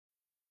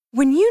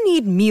When you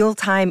need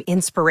mealtime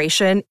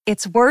inspiration,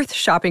 it's worth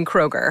shopping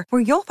Kroger,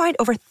 where you'll find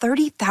over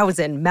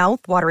 30,000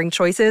 mouth-watering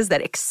choices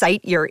that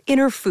excite your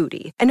inner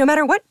foodie. And no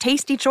matter what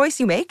tasty choice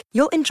you make,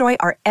 you'll enjoy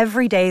our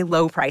everyday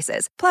low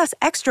prices, plus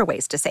extra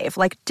ways to save,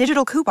 like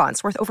digital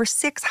coupons worth over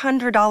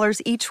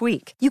 $600 each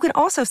week. You can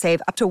also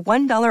save up to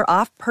 $1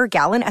 off per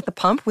gallon at the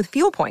pump with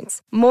fuel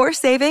points. More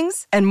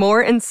savings and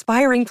more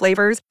inspiring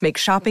flavors make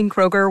shopping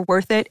Kroger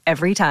worth it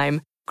every time.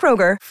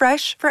 Kroger,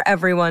 fresh for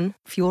everyone.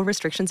 Fuel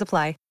restrictions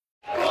apply.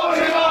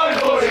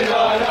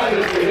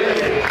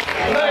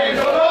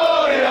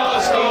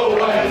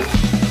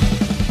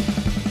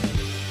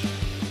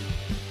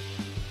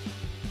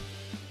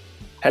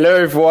 Hello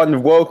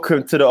everyone,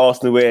 welcome to the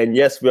Arsenal Way, and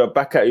yes, we are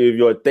back at you with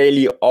your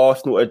daily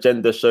Arsenal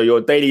agenda show, your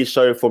daily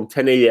show from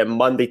 10 a.m.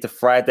 Monday to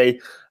Friday,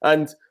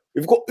 and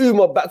we've got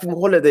Umar back from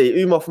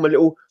holiday. Umar from a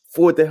little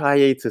 4-day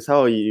hiatus.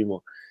 How are you, Umar?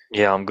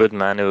 Yeah, I'm good,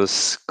 man. It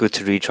was good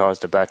to recharge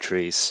the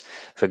batteries.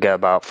 Forget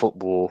about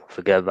football,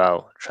 forget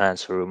about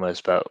transfer rumours,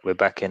 but we're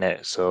back in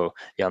it. So,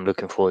 yeah, I'm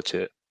looking forward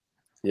to it.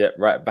 Yeah,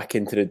 right back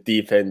into the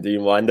deep end,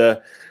 Umar.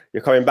 And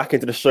you're coming back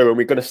into the show, and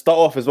we're going to start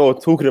off as well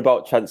talking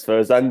about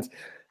transfers. And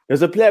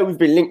there's a player we've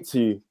been linked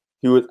to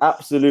who was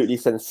absolutely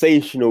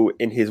sensational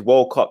in his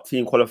World Cup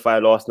team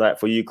qualifier last night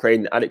for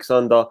Ukraine.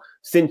 Oleksandr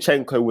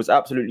Zinchenko was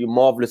absolutely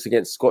marvellous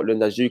against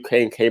Scotland as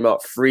Ukraine came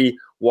out 3-1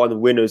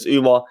 winners.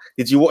 Umar,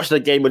 did you watch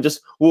the game, and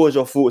just what was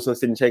your thoughts on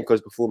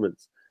Zinchenko's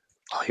performance?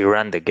 Oh, he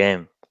ran the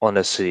game.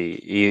 Honestly,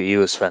 he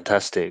was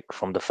fantastic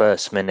from the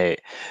first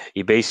minute.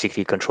 He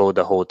basically controlled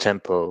the whole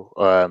tempo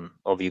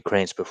of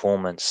Ukraine's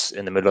performance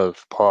in the middle of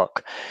the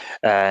park,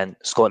 and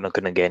Scotland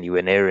couldn't get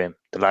anywhere near him.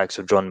 The likes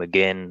of John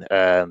McGinn,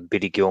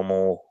 Billy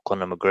Gilmore,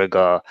 Conor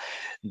McGregor,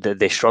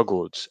 they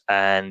struggled,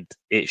 and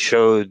it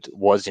showed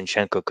what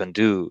Zinchenko can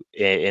do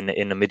in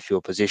a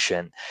midfield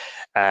position.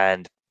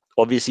 And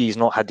obviously, he's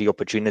not had the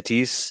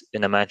opportunities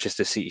in a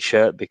Manchester City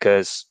shirt,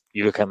 because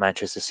you look at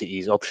Manchester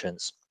City's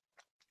options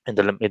in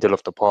the middle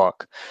of the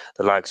park,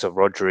 the likes of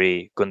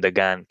Rodri,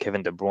 Gundogan,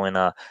 Kevin De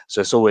Bruyne.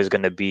 So it's always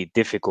going to be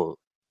difficult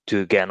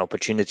to get an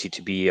opportunity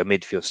to be a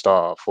midfield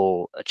star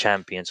for a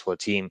champions, for a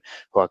team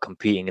who are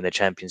competing in the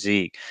Champions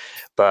League.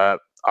 But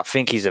I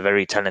think he's a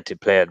very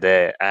talented player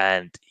there,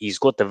 and he's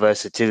got the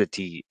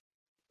versatility,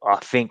 I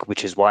think,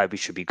 which is why we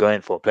should be going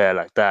for a player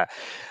like that.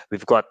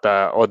 We've got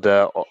the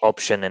other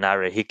option in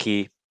Ara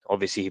Hickey.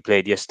 Obviously, he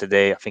played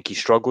yesterday. I think he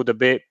struggled a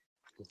bit,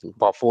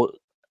 but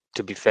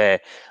to be fair,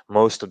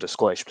 most of the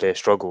Scottish players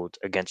struggled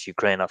against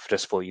Ukraine. I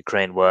just thought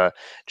Ukraine were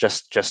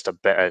just a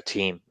better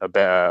team, a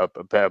better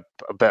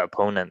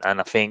opponent. And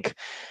I think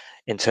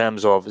in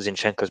terms of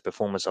Zinchenko's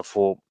performance, I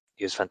thought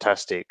he was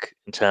fantastic.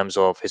 In terms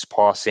of his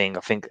passing,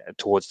 I think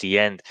towards the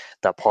end,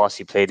 that pass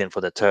he played in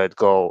for the third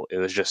goal, it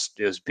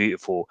was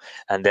beautiful.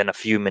 And then a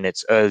few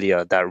minutes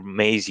earlier, that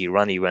mazy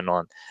run he went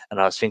on,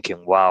 and I was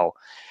thinking, wow.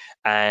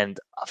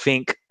 And I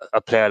think a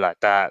player like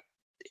that,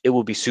 it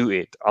will be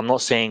suited. I'm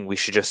not saying we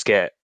should just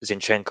get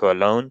Zinchenko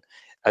alone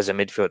as a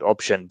midfield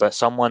option, but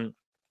someone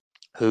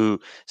who,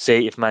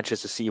 say, if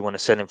Manchester City want to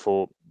sell him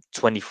for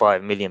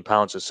 £25 million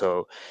or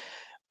so,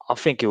 I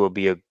think it will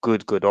be a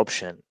good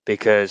option,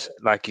 because,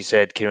 like you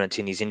said, Kieran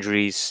Tierney's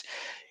injuries,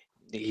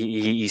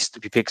 he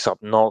picks up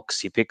knocks,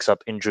 he picks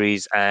up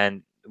injuries,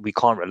 and we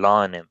can't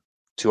rely on him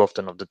too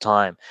often of the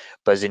time.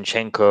 But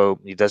Zinchenko,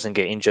 he doesn't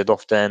get injured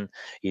often.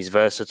 He's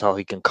versatile.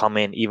 He can come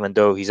in even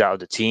though he's out of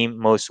the team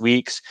most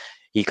weeks.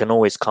 He can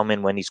always come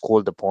in when he's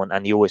called upon,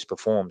 and he always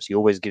performs. He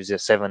always gives a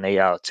 7, 8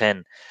 out of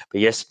 10. But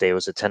yesterday it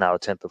was a 10 out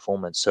of 10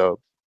 performance. So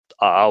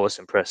I was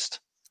impressed.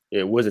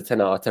 It was a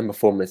 10 out of 10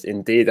 performance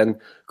indeed. And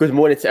good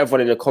morning to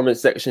everyone in the comment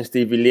section.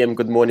 Stevie Liam,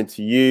 good morning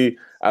to you.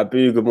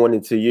 Abu, good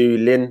morning to you.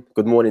 Lynn,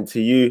 good morning to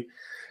you.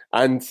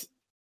 And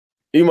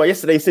Umar,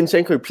 yesterday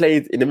Zinchenko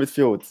played in the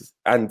midfield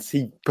and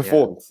he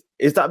performed.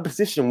 Yeah. Is that a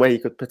position where he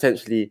could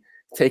potentially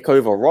take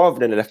over rather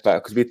than a left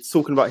back? Because we're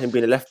talking about him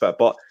being a left back,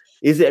 but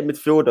is it a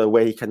midfielder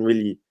where he can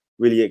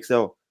really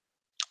excel?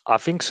 I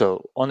think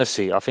so.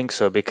 Honestly, I think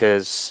so,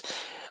 because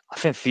I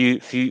think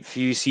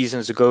few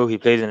seasons ago he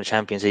played in the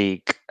Champions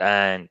League,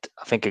 and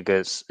I think it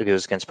was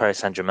against Paris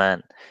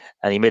Saint-Germain,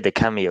 and he made a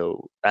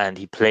cameo, and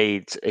he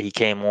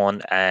came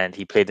on and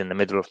he played in the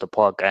middle of the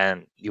park,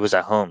 and he was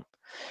at home.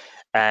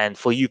 And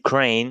for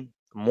Ukraine,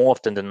 more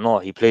often than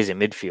not, he plays in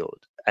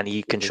midfield, and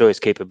he can show his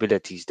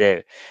capabilities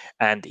there.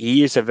 And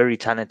he is a very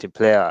talented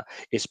player,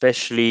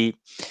 especially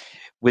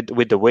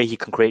with the way he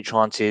can create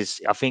chances.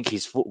 I think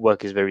his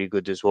footwork is very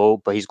good as well,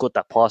 but he's got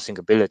that passing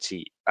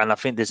ability. And I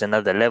think there's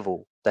another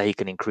level that he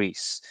can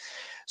increase.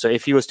 So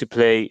if he was to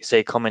play,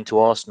 say, come into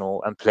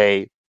Arsenal and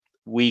play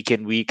week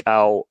in, week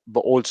out, but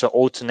also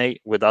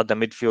alternate with other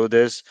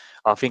midfielders,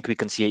 I think we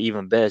can see an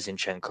even better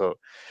Zinchenko.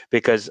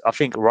 Because I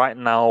think right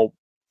now,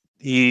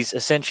 he's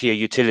essentially a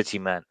utility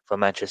man for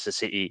Manchester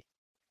City.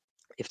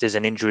 If there's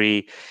an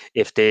injury,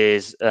 if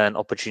there's an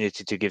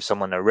opportunity to give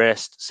someone a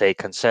rest, say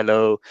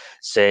Cancelo,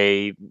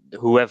 say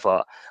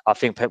whoever, I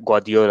think Pep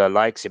Guardiola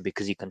likes him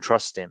because he can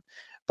trust him.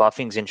 But I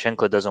think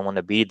Zinchenko doesn't want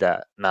to be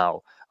that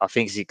now. I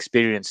think he's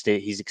experienced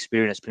it. He's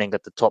experienced playing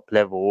at the top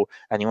level,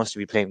 and he wants to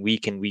be playing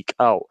week in, week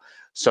out.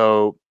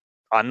 So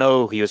I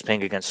know he was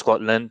playing against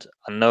Scotland.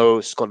 I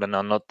know Scotland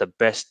are not the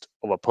best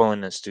of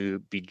opponents to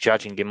be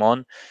judging him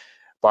on,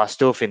 but I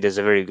still think there's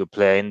a very good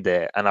player in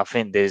there, and I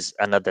think there's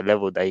another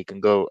level that he can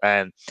go.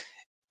 And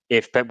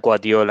if Pep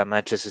Guardiola,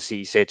 Manchester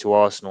City, say to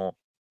Arsenal,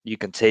 you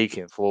can take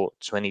him for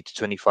 20 to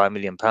 25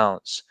 million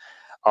pounds,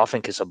 I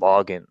think it's a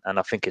bargain, and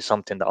I think it's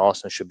something that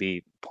Arsenal should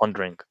be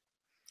pondering.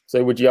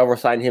 So would you ever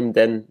sign him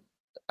than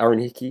Aaron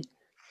Hickey?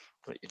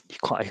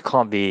 You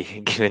can't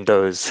be giving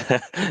those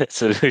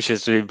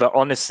solutions to me. But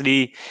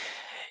honestly,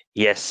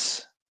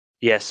 yes,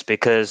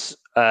 because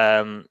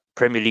Premier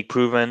League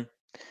proven,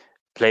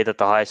 played at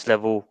the highest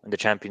level in the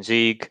Champions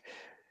League.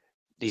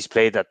 He's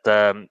played at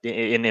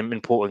in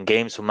important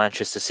games for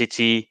Manchester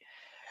City,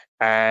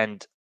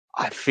 and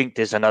I think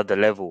there's another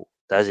level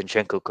that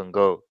Zinchenko can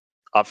go.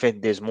 I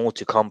think there's more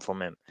to come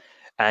from him,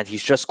 and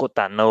he's just got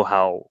that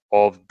know-how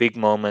of big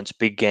moments,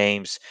 big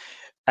games.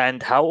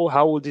 And how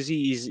old is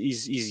he?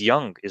 He's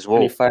young as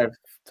well.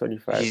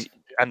 25. He's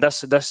and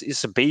that's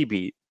it's a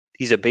baby.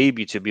 He's a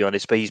baby, to be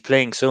honest, but he's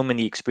playing so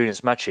many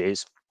experienced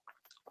matches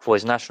for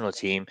his national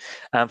team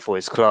and for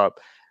his club.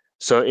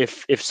 So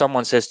if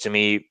someone says to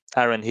me,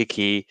 Aaron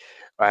Hickey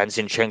and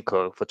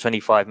Zinchenko for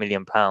 25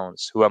 million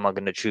pounds, who am I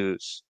going to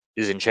choose?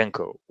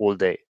 Zinchenko all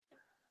day.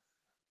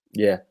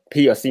 Yeah,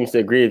 Peter seems to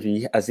agree with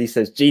you, as he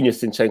says,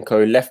 genius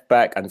Zinchenko, left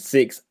back and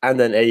 6, and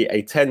then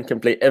a 10, can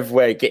play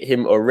everywhere, get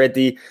him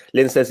already.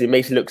 Lynn says he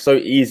makes it look so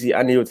easy,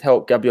 and he would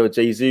help Gabriel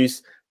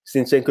Jesus.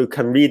 Zinchenko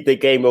can read the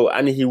game well,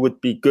 and he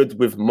would be good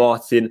with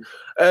Martin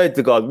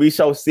Ødegaard. We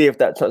shall see if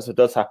that transfer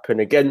does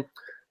happen. Again,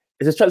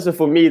 it's a transfer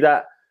for me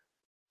that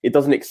it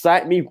doesn't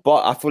excite me,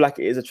 but I feel like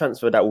it is a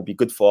transfer that will be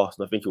good for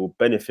Arsenal. I think it will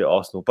benefit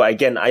Arsenal. But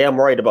again, I am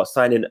worried about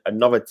signing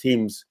another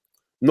team's,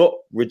 not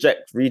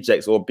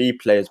rejects or B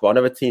players, but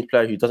another team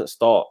player who doesn't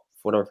start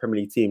for another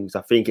Premier League team.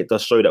 I think it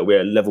does show that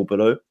we're a level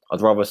below.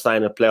 I'd rather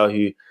sign a player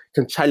who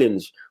can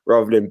challenge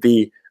rather than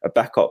be a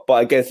backup.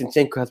 But again,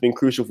 Zinchenko has been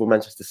crucial for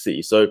Manchester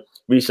City. So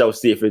we shall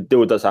see if a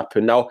deal does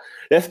happen. Now,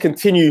 let's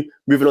continue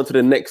moving on to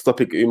the next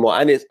topic, Umar,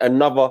 and it's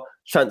another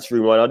transfer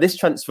rumor. Now, this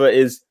transfer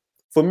is,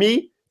 for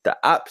me, the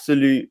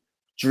absolute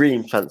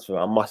dream transfer,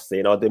 I must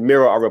say. Now, the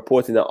Mirror are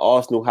reporting that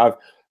Arsenal have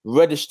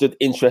registered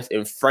interest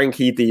in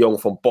Frenkie de Jong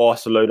from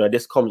Barcelona.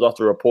 This comes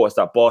after reports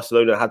that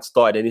Barcelona had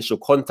started initial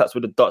contacts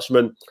with the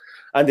Dutchman,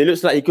 and it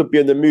looks like he could be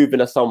on the move in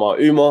the summer.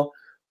 Umar,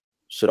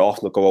 should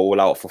Arsenal go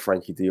all out for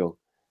Frenkie de Jong?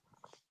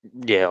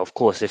 Yeah, of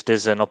course. If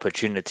there's an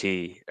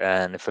opportunity,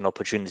 and if an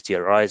opportunity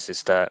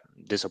arises, that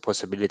there's a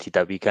possibility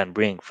that we can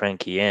bring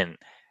Frenkie in,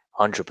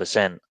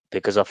 100%,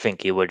 because I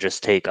think he will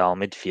just take our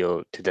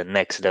midfield to the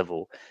next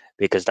level,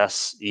 because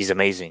he's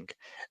amazing,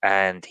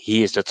 and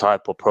he is the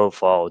type of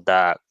profile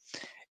that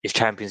is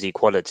Champions League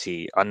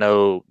quality. I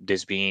know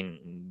there's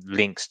been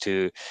links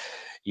to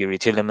Yuri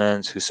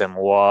Tillemans, Houssem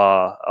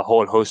Aouar, a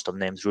whole host of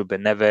names,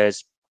 Ruben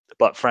Neves,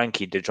 but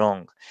Frenkie de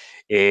Jong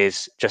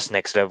is just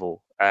next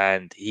level,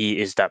 and he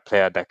is that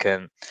player that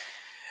can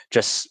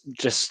just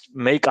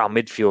make our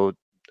midfield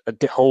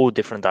a whole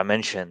different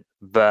dimension.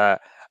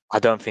 But I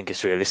don't think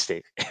it's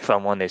realistic, if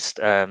I'm honest.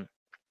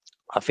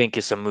 I think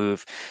it's a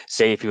move.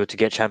 Say if you were to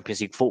get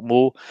Champions League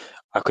football,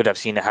 I could have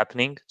seen it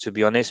happening, to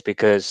be honest,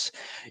 because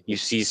you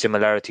see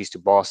similarities to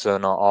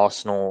Barcelona,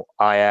 Arsenal,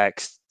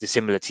 Ajax, the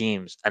similar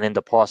teams. And in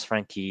the past,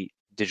 Frenkie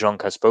de Jong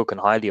has spoken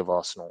highly of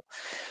Arsenal.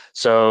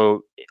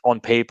 So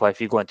on paper,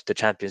 if you go into the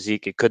Champions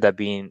League, it could have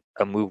been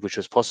a move which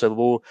was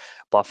possible.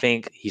 But I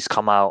think he's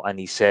come out and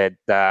he said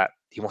that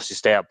he wants to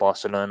stay at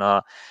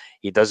Barcelona.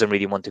 He doesn't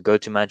really want to go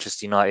to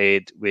Manchester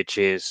United, which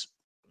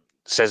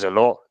says a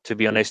lot, to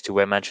be honest, to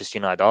where Manchester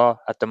United are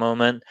at the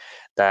moment,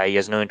 that he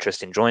has no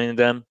interest in joining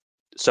them.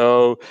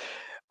 So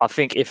I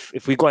think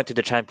if we go into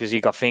the Champions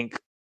League, I think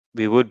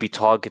we would be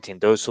targeting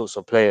those sorts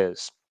of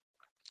players,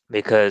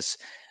 because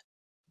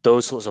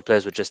those sorts of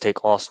players would just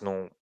take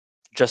Arsenal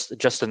just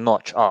a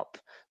notch up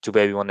to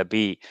where we want to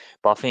be.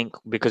 But I think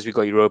because we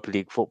got Europa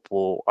League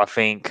football, I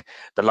think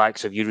the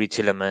likes of Yuri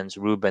Tillemans,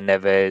 Ruben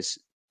Neves,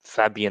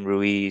 Fabian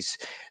Ruiz,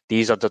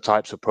 these are the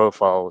types of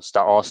profiles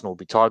that Arsenal will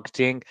be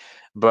targeting.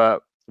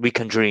 But we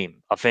can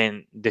dream. I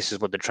think this is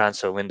what the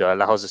transfer window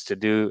allows us to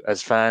do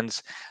as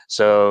fans.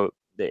 So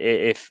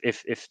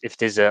if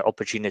there's an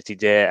opportunity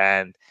there,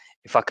 and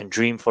if I can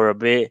dream for a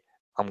bit,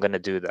 I'm gonna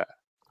do that.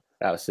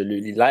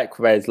 Absolutely.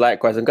 Likewise.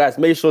 And guys,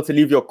 make sure to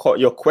leave your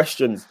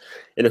questions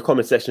in the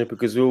comment section,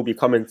 because we'll be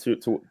coming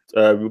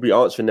we'll be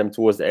answering them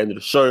towards the end of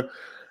the show.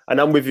 And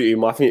I'm with you,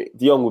 Umar. I think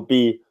De Jong would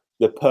be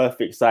the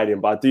perfect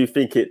signing, but I do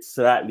think it's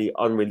slightly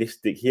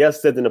unrealistic. He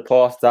has said in the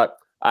past that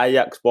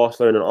Ajax,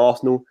 Barcelona and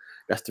Arsenal,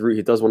 that's the route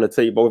he does want to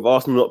take. But with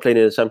Arsenal not playing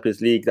in the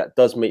Champions League, that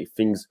does make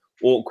things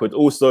awkward.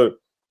 Also,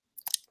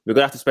 we're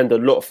going to have to spend a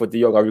lot for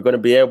De Jong. Are we going to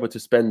be able to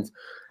spend,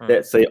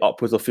 let's say,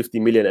 upwards of 50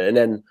 million and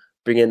then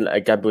bring in a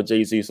Gabriel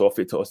Jesus or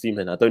Victor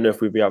Osimhen? I don't know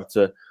if we'll be able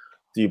to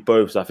do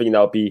both. So I think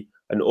that'll be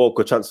an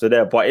awkward transfer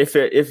there. But if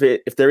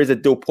there is a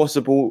deal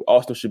possible,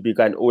 Arsenal should be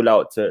going all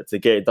out to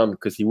get it done,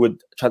 because he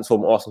would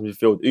transform Arsenal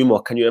midfield.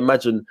 Umar, can you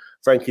imagine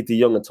Frenkie de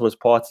Jong and Thomas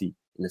Partey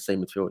in the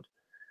same midfield?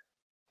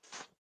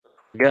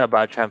 Forget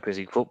about Champions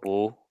League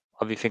football.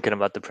 I'll be thinking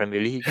about the Premier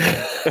League.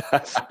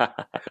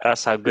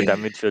 That's how good that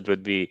midfield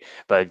would be.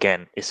 But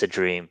again, it's a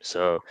dream.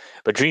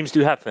 But dreams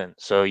do happen.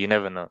 So you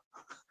never know.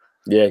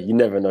 Yeah, you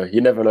never know.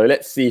 You never know.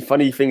 Let's see.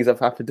 Funny things have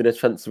happened in the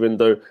transfer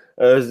window.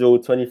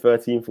 Ozil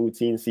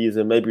 2013-14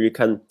 season. Maybe we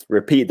can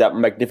repeat that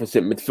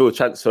magnificent midfield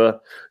transfer,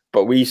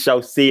 but we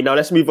shall see. Now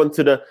let's move on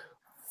to the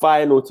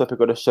final topic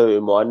of the show,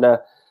 Umar. And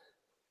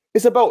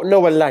it's about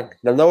Noa Lang.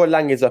 Now, Noa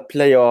Lang is a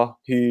player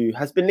who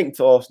has been linked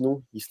to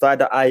Arsenal. He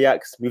started at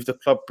Ajax, moved to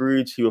Club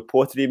Brugge. He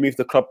reportedly moved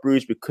to Club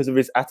Brugge because of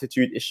his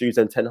attitude issues,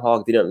 and Ten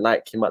Hag didn't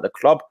like him at the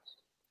club.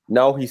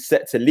 Now he's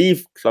set to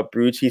leave Club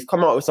Brugge. He's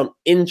come out with some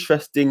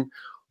interesting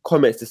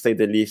comments, to say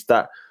the least,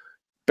 that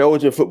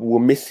Belgian football will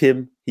miss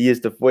him. He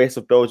is the voice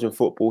of Belgian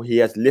football. He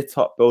has lit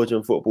up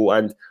Belgian football,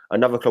 and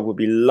another club would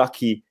be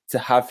lucky to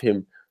have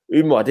him.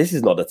 Umar, this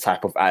is not the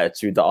type of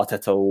attitude that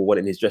Arteta will want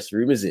in his dressing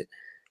room, is it?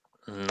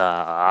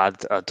 Nah,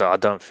 I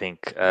don't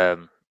think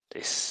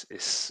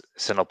it's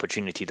an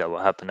opportunity that will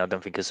happen. I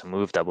don't think it's a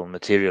move that will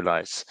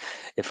materialize,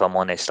 if I'm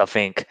honest. I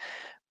think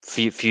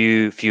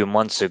few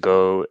months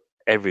ago,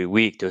 every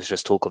week there was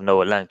just talk of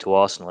Noa Lang to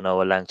Arsenal,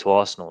 Noa Lang to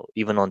Arsenal.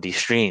 Even on these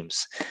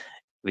streams,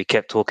 we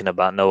kept talking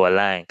about Noa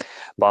Lang.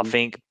 But I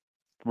think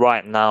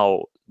right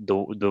now,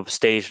 the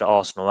stage that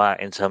Arsenal are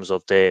at in terms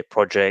of their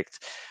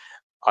project,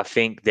 I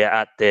think they're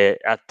at the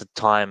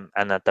time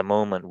and at the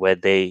moment where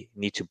they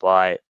need to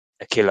buy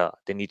a killer.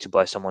 They need to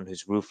buy someone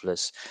who's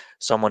ruthless,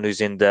 someone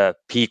who's in the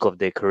peak of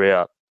their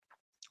career,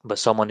 but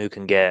someone who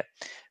can get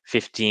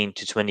 15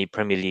 to 20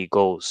 Premier League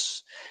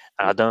goals.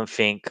 And I don't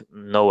think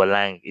Noa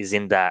Lang is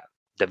in that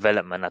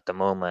development at the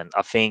moment.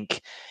 I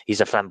think he's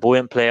a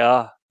flamboyant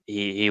player.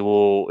 He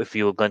will, if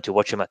you're going to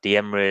watch him at the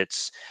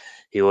Emirates,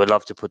 he will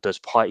love to put those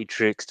party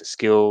tricks, the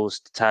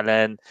skills, the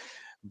talent.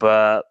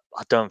 But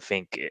I don't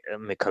think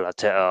Mikel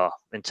Arteta,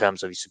 in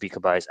terms of, you speak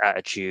about his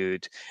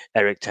attitude,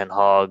 Erik Ten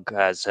Hag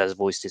has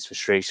voiced his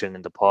frustration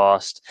in the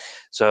past.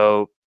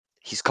 So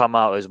he's come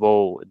out as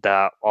well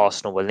that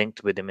Arsenal were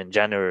linked with him in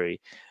January,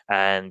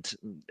 and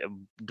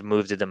the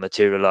move didn't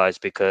materialize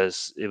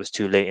because it was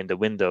too late in the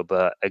window.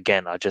 But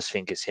again, I just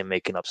think it's him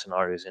making up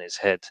scenarios in his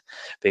head,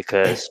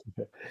 because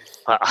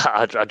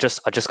I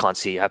just can't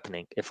see it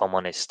happening, if I'm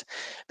honest,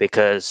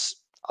 because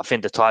I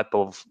think the type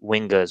of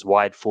wingers,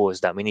 wide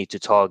forwards that we need to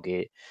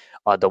target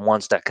are the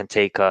ones that can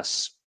take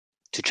us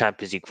to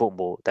Champions League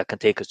football, that can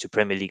take us to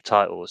Premier League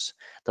titles,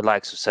 the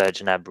likes of Serge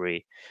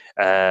Gnabry,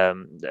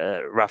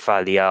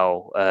 Rafael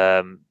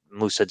Leao,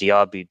 Moussa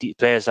Diaby,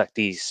 players like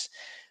these.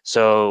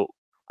 So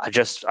I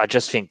just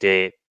think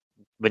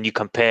when you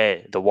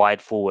compare the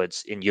wide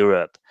forwards in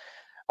Europe,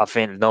 I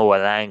think Noa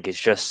Lang is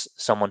just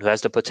someone who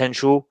has the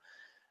potential,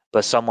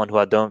 but someone who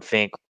I don't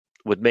think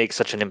would make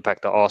such an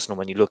impact at Arsenal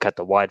when you look at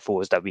the wide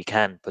forwards that we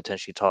can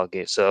potentially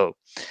target. So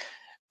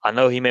I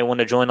know he may want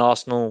to join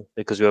Arsenal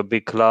because we're a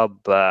big club,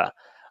 but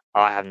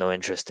I have no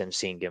interest in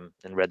seeing him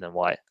in red and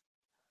white.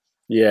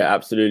 Yeah,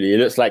 absolutely. It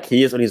looks like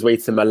he is on his way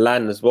to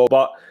Milan as well.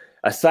 But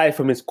aside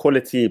from his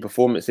quality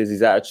performances,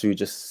 his attitude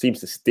just seems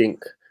to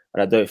stink.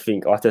 And I don't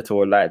think Arteta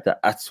will like that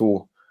at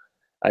all.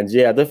 And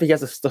yeah, I don't think he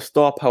has the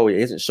star power.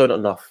 He hasn't shown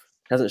enough.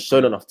 He hasn't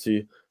shown enough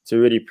to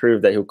really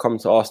prove that he'll come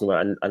to Arsenal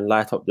and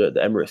light up the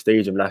Emirates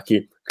Stadium like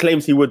he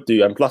claims he would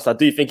do. And plus, I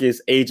do think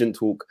his agent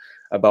talk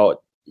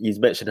about, he's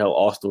mentioned how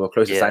Arsenal are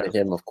close to signing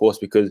him, of course,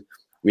 because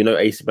we know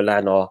AC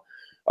Milan are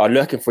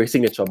looking for his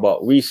signature.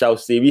 But we shall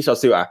see. We shall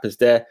see what happens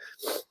there.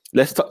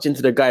 Let's touch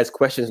into the guys'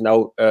 questions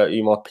now.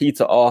 Umar,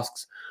 Peter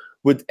asks,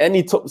 would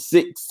any top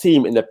 6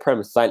 team in the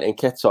Prem sign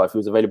Nketiah if he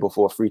was available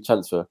for a free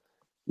transfer?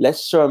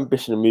 Let's show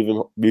ambition and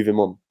move him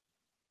on.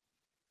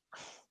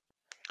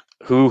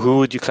 Who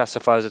would you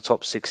classify as the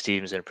top 6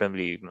 teams in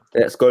Premier League?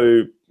 Let's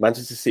go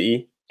Manchester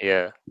City.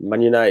 Yeah.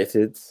 Man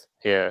United.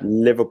 Yeah.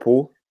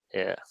 Liverpool.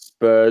 Yeah.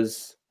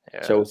 Spurs.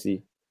 Yeah.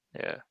 Chelsea.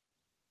 Yeah.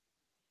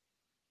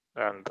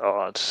 And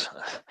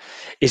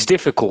it's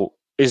difficult.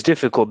 It's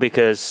difficult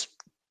because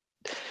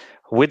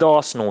with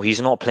Arsenal, he's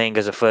not playing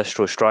as a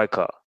first-choice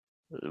striker.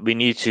 We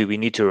need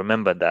to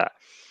remember that.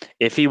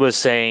 If he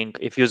was going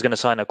to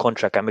sign a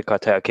contract, and Mikel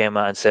Arteta came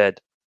out and said,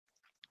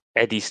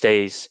 Eddie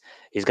stays,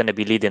 he's going to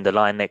be leading the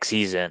line next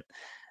season,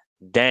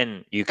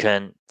 then you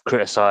can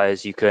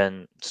criticize, you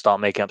can start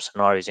making up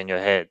scenarios in your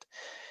head.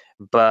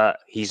 But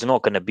he's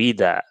not going to be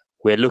that.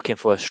 We're looking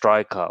for a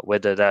striker,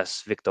 whether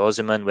that's Victor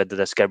Osimhen, whether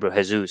that's Gabriel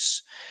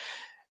Jesus.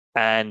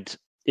 And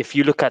if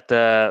you look at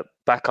the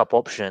backup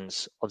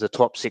options of the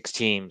top 6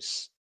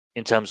 teams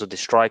in terms of the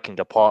striking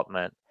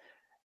department,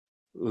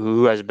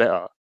 who has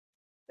better?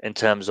 In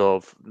terms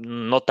of,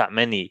 not that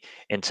many,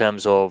 in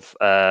terms of,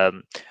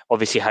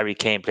 obviously Harry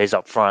Kane plays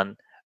up front,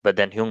 but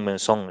then Heung-min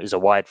Son is a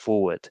wide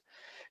forward.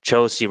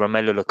 Chelsea,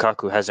 Romelu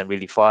Lukaku hasn't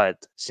really fired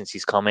since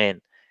he's come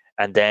in.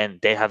 And then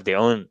they have their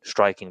own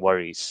striking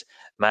worries.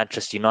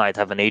 Manchester United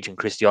have an aging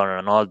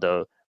Cristiano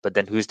Ronaldo, but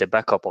then who's their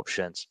backup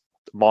options?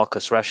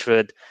 Marcus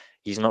Rashford.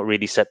 He's not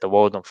really set the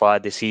world on fire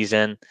this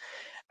season.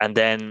 And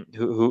then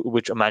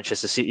which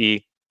Manchester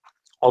City,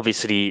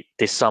 obviously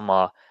this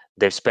summer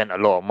they've spent a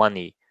lot of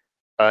money,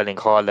 Erling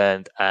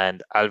Haaland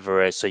and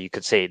Alvarez. So you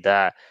could say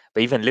that.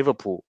 But even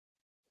Liverpool,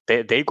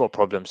 they got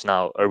problems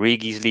now.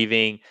 Origi's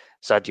leaving,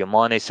 Sadio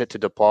Mane set to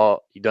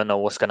depart. You don't know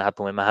what's going to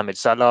happen with Mohamed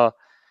Salah.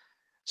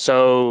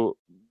 So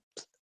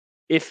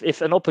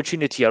if an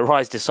opportunity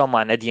arises this summer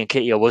and Eddie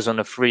Nketiah was on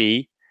a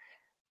free,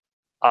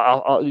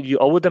 I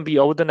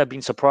wouldn't have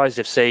been surprised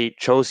if, say,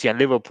 Chelsea and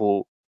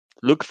Liverpool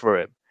looked for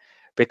him,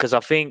 because I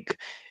think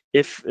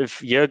if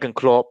Jurgen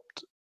Klopp,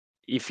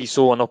 if he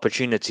saw an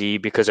opportunity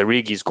because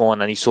Origi's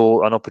gone and he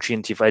saw an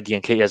opportunity for Eddie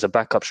Nketiah as a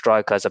backup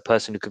striker, as a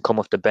person who can come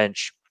off the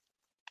bench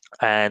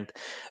and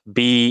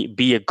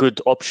be a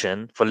good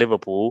option for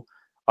Liverpool,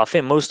 I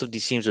think most of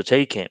these teams will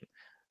take him.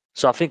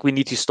 So I think we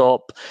need to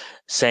stop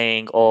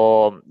saying,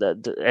 "Oh,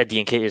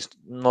 Eddie Nketiah is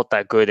not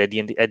that good.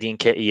 Eddie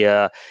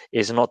Nketiah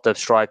is not the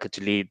striker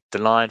to lead the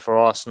line for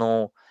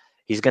Arsenal.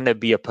 He's going to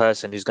be a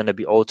person who's going to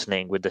be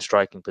alternating with the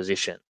striking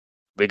position.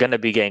 We're going to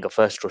be getting a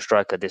first-row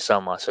striker this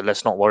summer, so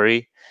let's not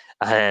worry."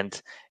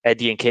 And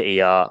Eddie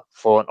Nketiah,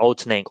 for an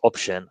alternating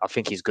option, I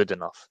think he's good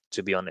enough,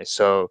 to be honest.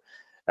 So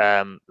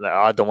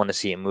I don't want to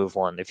see him move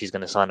on if he's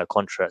going to sign a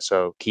contract.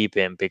 So keep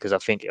him, because I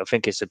think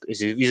he's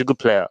a good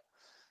player.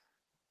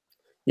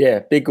 Yeah,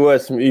 big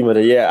words from Umar.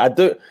 Yeah,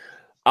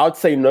 I would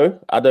say no.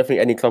 I don't think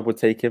any club would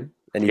take him.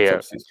 Any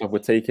top six club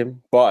would take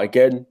him. But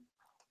again,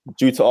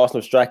 due to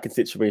Arsenal's striking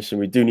situation,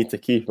 we do need to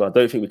keep him. I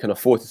don't think we can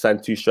afford to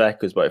sign 2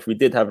 strikers. But if we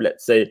did have,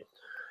 let's say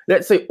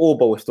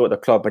Orba was still at the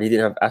club and he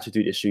didn't have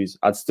attitude issues,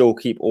 I'd still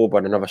keep Orba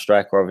and another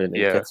striker rather than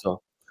Nketiah,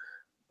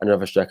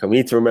 another striker. We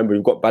need to remember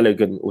we've got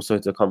Balogun also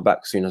to come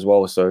back soon as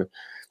well. So,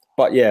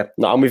 but yeah,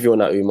 no, I'm with you on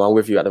that, Umar. I'm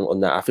with you on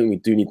that. I think we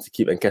do need to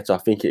keep Nketiah. I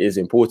think it is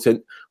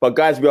important. But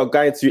guys, we are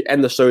going to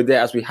end the show there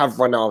as we have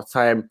run out of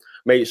time.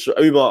 Make sure,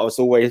 Umar, as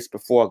always,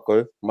 before I go,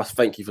 I must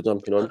thank you for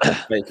jumping on.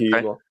 Thank you,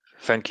 Umar.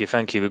 Thank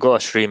you. We've got a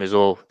stream as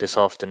well this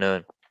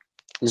afternoon.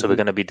 So we're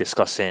going to be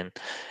discussing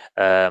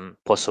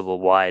possible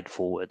wide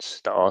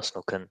forwards that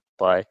Arsenal can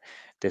buy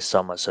this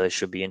summer. So it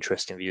should be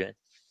interesting viewing.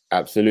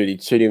 Absolutely.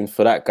 Tune in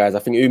for that, guys. I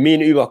think me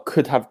and Umar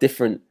could have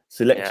different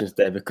selections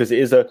there, because it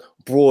is a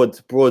broad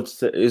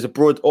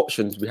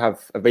options we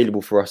have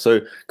available for us.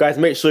 So guys,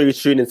 make sure you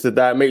tune into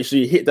that. Make sure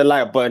you hit the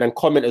like button and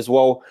comment as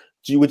well.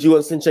 Would you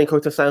want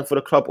Zinchenko to sign for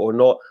the club or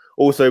not?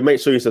 Also, make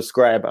sure you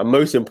subscribe, and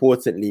most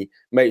importantly,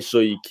 make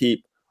sure you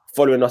keep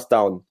following us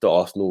down the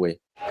Arsenal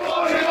way.